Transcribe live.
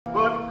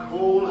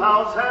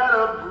Coalhouse had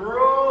a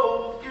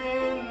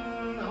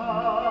broken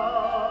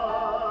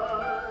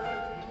heart.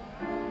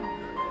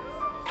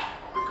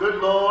 The good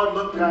Lord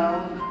looked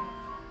down,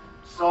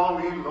 saw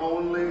me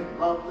lonely,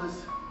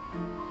 loveless,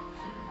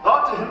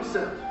 thought to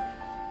himself,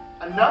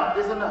 enough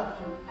is enough.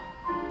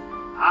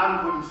 I'm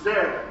putting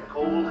Sarah in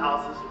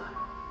Coalhouse's life.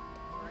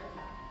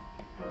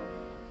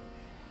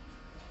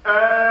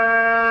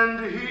 And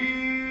he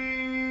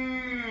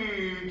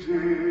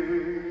did.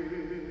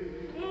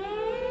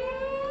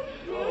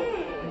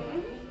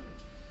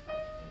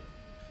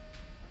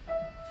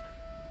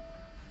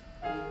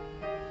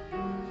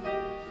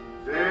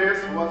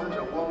 This wasn't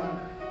a woman.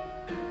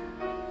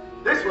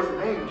 This was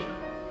an angel.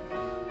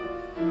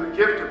 A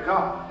gift of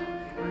God.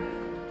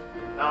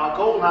 Now,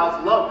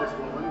 Coalhouse loved this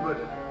woman, but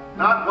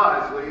not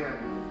wisely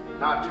and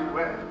not too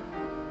well.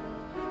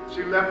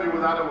 She left me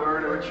without a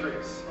word or a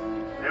trace.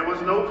 There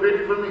was no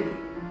pity for me.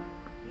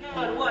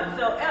 None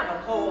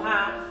whatsoever,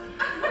 Coalhouse.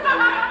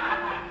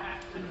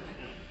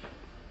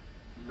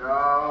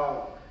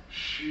 Now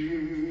she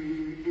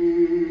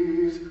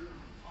is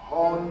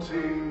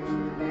haunting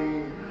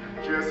me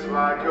just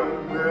like a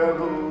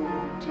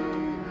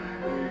melody,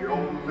 the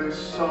only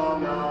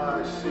song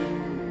I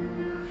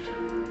seem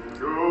to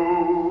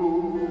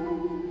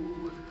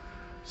know.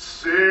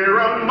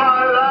 Sarah,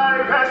 my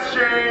life has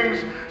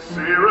changed.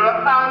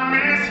 Sarah, I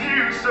miss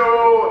you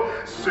so.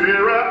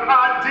 Sarah,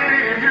 I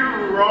did you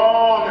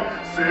wrong.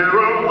 Sarah,